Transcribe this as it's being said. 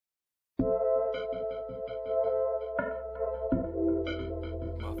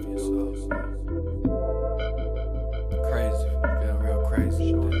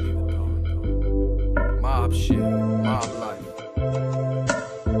shit. Mob life.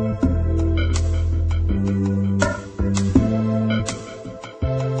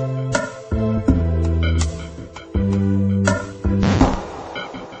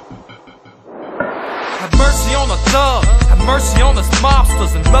 Have mercy on the thug, have mercy on us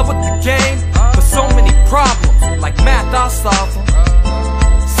mobsters in love with the game, but so many problems, like math I solve them.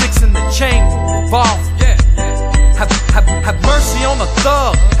 6 in the chamber, revolver. Have mercy on the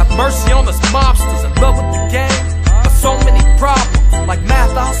thug, have mercy on us mobsters in love with the game, but so many problems, like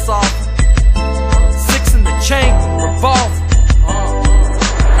math I solve them. 6 in the chamber, revolver.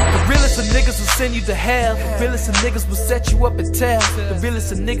 The realest of niggas will send you to hell. The realest of niggas will set you up and tell. The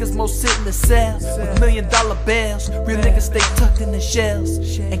realest of niggas most sit in the cell with $1 million bills. Real niggas stay tucked in the shells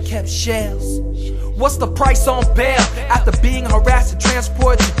and kept shells. What's the price on bail after being harassed and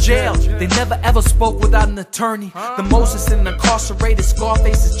transported to jail? They never ever spoke without an attorney. The Moses in an incarcerated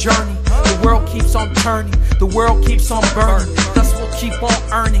Scarface's journey. The world keeps on turning, the world keeps on burning. Thus we'll keep on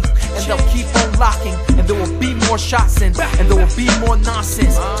earning, and they'll keep on locking. And there will be more shots in, and there will be more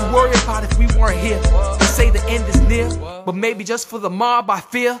nonsense to worry about if we weren't here. They say the end is near, but maybe just for the mob I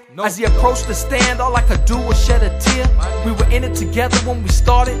fear. As he approached the stand, all I could do was shed a tear. We were in it together when we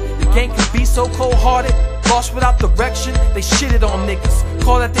started. The gang could be so cold-hearted, lost without direction. They shitted on niggas,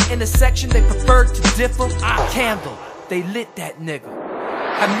 called at the intersection. They preferred to differ. I candle, they lit that nigga.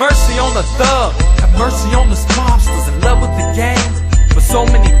 Have mercy on the thug, have mercy on the mobsters in love with the game, but so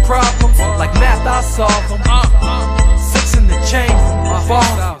many problems, like math I solve them. 6 in the chamber,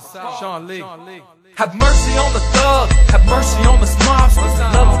 fall. Sean Lee. Have mercy on the thug, have mercy on the mobsters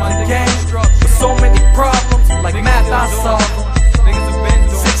in love with the game, but so many problems, like math I solve them.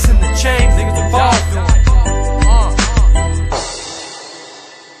 6 in the chamber, fall.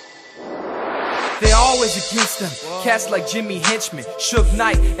 They're always against them. Cats like Jimmy Henchman, Suge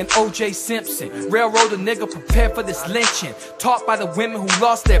Knight, and O.J. Simpson. Railroad a nigga prepared for this lynching. Taught by the women who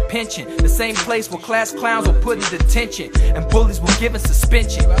lost their pension. The same place where class clowns were put in detention and bullies were given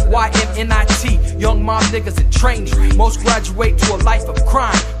suspension. YMNIT, young mom niggas in training. Most graduate to a life of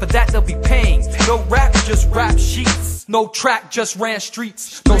crime. For that they'll be paying. No rap, just rap sheets. No track, just ran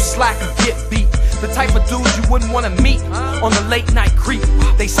streets. No slack and get beat. The type of dudes you wouldn't want to meet on the late night creep.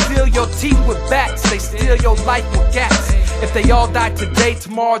 They steal your teeth with bats, they steal your life with gas. If they all died today,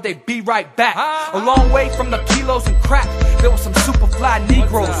 tomorrow they'd be right back. A long way from the kilos and crack, there were some super fly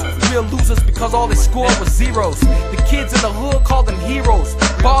Negroes. Real losers because all they scored was zeros. The kids in the hood call them heroes,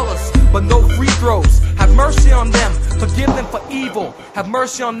 ballers, but no free throws. Have mercy on them, forgive them for evil. Have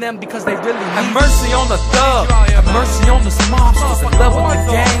mercy on them because they really need. Have mercy on the thug, have mercy on the mobsters in love with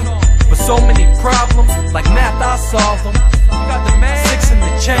the game, but so many problems, like math I solve them. 6 in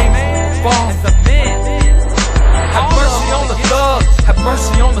the chamber, fall. Have mercy on the thug, have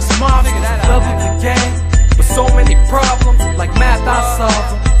mercy on the mobsters in love with the game, but so many problems, like math I solve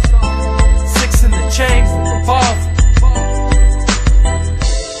them. 6 in the chamber, fall.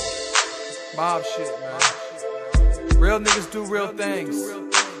 Mob shit, man. Real niggas do real things.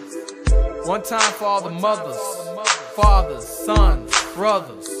 One time for all the mothers, fathers, sons,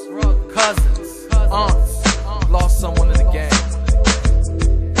 brothers, cousins, aunts, lost someone in the game.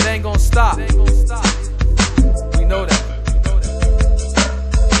 It ain't gonna stop. We know that.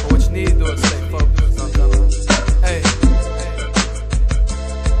 But what you need to do is stay focused.